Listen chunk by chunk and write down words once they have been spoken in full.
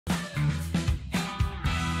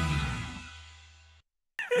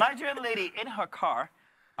Nigerian lady in her car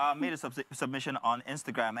made a submission on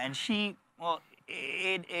Instagram, and she, well,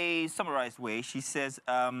 in a summarized way, she says,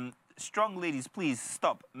 strong ladies, please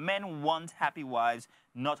stop. Men want happy wives,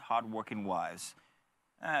 not hardworking wives.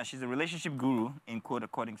 She's a relationship guru, in quote,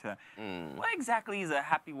 according to her. What exactly is a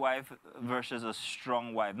happy wife versus a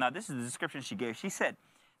strong wife? Now, this is the description she gave. She said,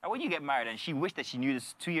 when you get married, and she wished that she knew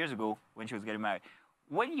this 2 years ago when she was getting married.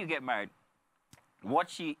 When you get married, what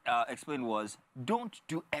she explained was, don't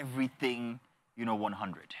do everything,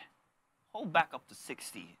 100. Hold back up to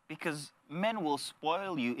 60, because men will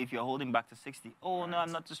spoil you if you're holding back to 60. Oh, no,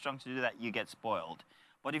 I'm not too strong to do that. You get spoiled.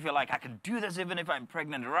 But if you're like, I can do this even if I'm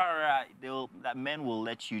pregnant, that men will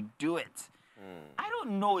let you do it. I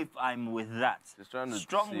don't know if I'm with that.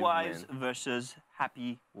 Strong wives versus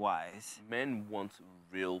happy wives. Men want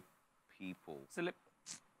real people.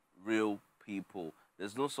 Real people.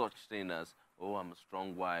 There's no such thing as, oh, I'm a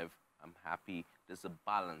strong wife, I'm happy. There's a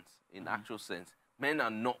balance. In actual sense, men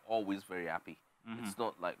are not always very happy. It's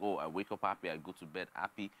not like, oh, I wake up happy, I go to bed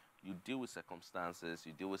happy. You deal with circumstances,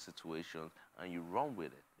 you deal with situations, and you run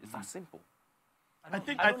with it. It's that simple. I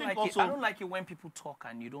don't like it when people talk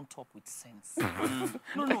and you don't talk with sense.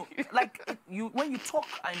 No. Like, when you talk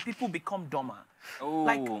and people become dumber. Oh,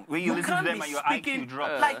 like, when you listen to them and your IQ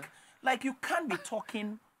drops. Like you can't be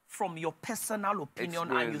talking from your personal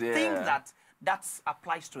opinion and you think that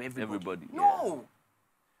applies to everybody. No.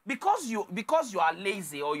 Because you are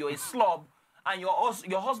lazy or you're a slob, and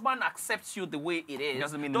your husband accepts you the way it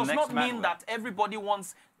is, does not mean that everybody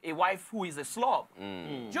wants a wife who is a slob. Do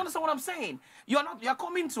you understand what I'm saying? You're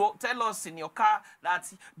coming to tell us in your car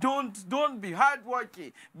that don't be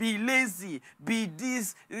hardworking, be lazy, be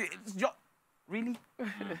this. Really?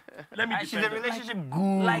 Let me she's a relationship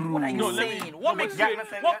guru. Like, what are you saying? What makes you?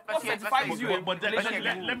 What satisfies you? But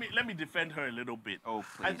let me defend her a little bit. Oh,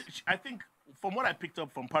 please. I think from what I picked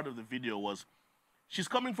up from part of the video was, she's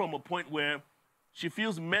coming from a point where she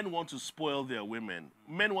feels men want to spoil their women.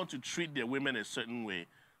 Men want to treat their women a certain way.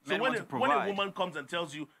 So when a woman comes and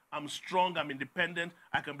tells you, I'm strong, I'm independent,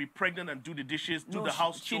 I can be pregnant and do the dishes, do the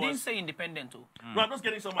house chores. She didn't say independent, too. No, I'm just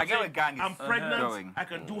getting some. I'm pregnant, I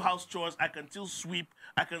can do house chores, I can still sweep,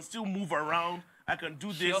 I can still move around, I can do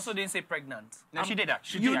this. She also didn't say pregnant. No, she did that.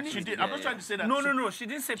 She did. I'm not trying to say that. No, she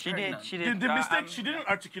didn't say pregnant. She did. The mistake, she didn't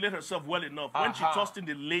articulate herself well enough when she tossed in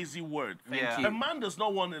the lazy word. Thank you. A man does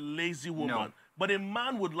not want a lazy woman. No. But a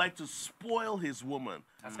man would like to spoil his woman.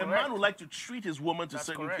 A man would like to treat his woman to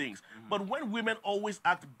certain things. But when women always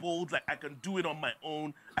act bold, like I can do it on my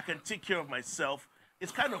own, I can take care of myself,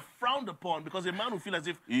 it's kind of frowned upon because a man will feel as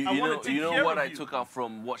if I want to take care of you. You know what I took out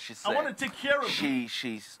from what she said? I want to take care of you.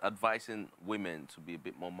 She's advising women to be a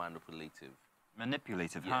bit more manipulative.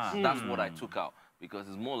 Manipulative, yes, that's what I took out. Because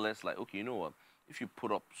it's more or less like, okay, you know what? If you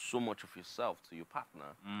put up so much of yourself to your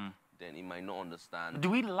partner, then he might not understand. Do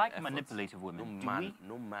we like manipulative women?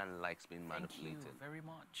 No man likes being manipulated. Thank you very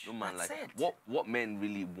much. No man likes it. What men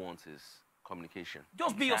really want is communication.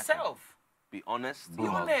 Just be yourself. Be honest. Be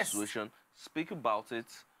honest. Situation. Speak about it.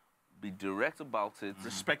 Be direct about it.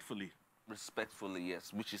 Respectfully. Respectfully,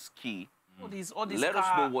 yes, which is key. All these Let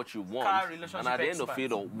us know what you want, and at the end of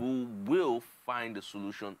it, we will find a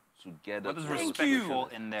solution together. What does respect fall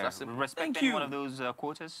in there? Respect any one of those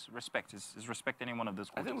quotas? Respect. Is respect any one of those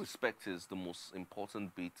quotas? I think respect is the most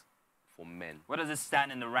important bit for men. Where does it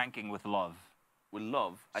stand in the ranking with love? With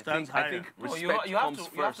love, I think respect comes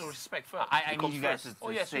first. You have to respect first. I need you guys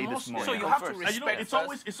to say this more. So you have to respect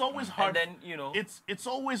first. It's always hard. And then, it's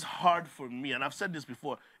always hard for me, and I've said this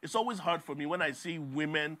before. It's always hard for me when I see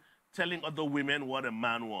women telling other women what a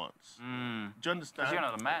man wants. Do you understand? Because you're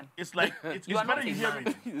not a man. It's like it's better you hear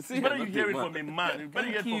it. It's better you hear it from a man. It's better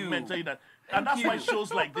you hear it from men tell you that. And that's why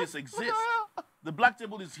shows like this exist. The Black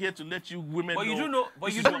Table is here to let you women know.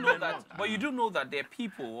 But you do know that there are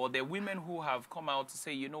people or there are women who have come out to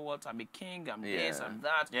say, you know what, I'm a king, I'm this, I'm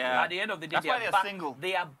that. Yeah. At the end of the day, that's why they're single.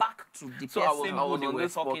 They are back to the person I was on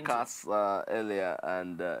this podcast earlier,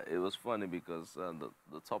 and it was funny because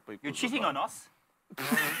the topic. You're cheating on us.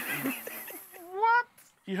 What?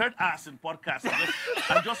 He heard ass in podcast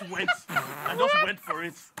and just went for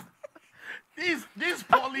it. These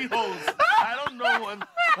poly hoes. I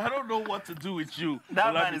don't know what to do with you.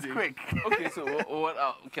 That man is quick. Okay, so what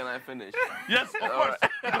can I finish? Yes, of course.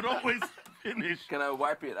 You can always finish. Can I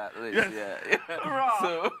wipe it at least? Yes. Yeah.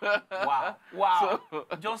 So wow. So,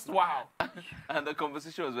 just wow. And the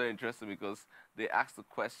conversation was very interesting because they asked the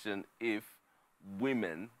question if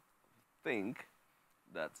women think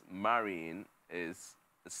that marrying is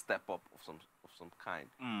a step up of some kind.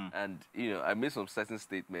 And I made some certain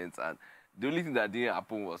statements, and The only thing that didn't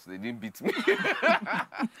happen was they didn't beat me. Are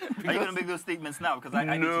you going to make those statements now? Because I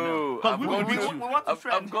need to know.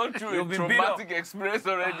 I've gone through a traumatic experience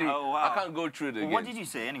already. Oh, wow. I can't go through it again. What did you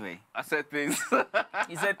say anyway? I said things.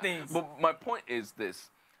 He said things. But my point is this.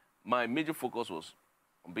 My major focus was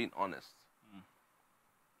on being honest.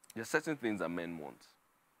 There are certain things that men want.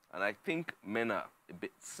 And I think men are a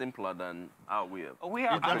bit simpler than how we are. Oh, we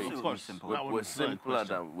are absolutely simple. We're simpler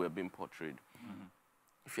than we're being portrayed.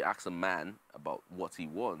 If you ask a man about what he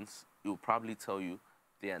wants, he will probably tell you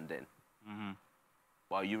there and then.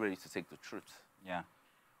 But are you ready to take the truth? Yeah.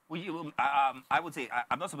 Well, I would say,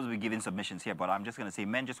 I'm not supposed to be giving submissions here, but I'm just going to say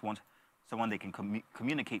men just want someone they can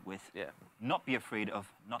communicate with, not be afraid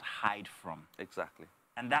of, not hide from. Exactly.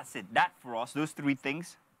 And that's it. That, for us, those three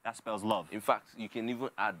things, that spells love. In fact, you can even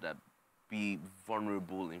add that be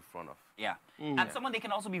vulnerable in front of. Yeah. And someone they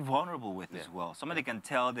can also be vulnerable with as well. Someone they can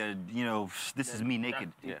tell that, you know, this is me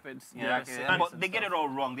naked. But they get it all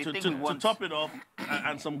wrong. They think we want... To top it off,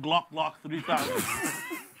 and some Glock 3000.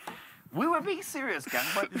 We were being serious, gang,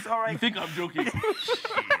 but it's all right. You think I'm joking?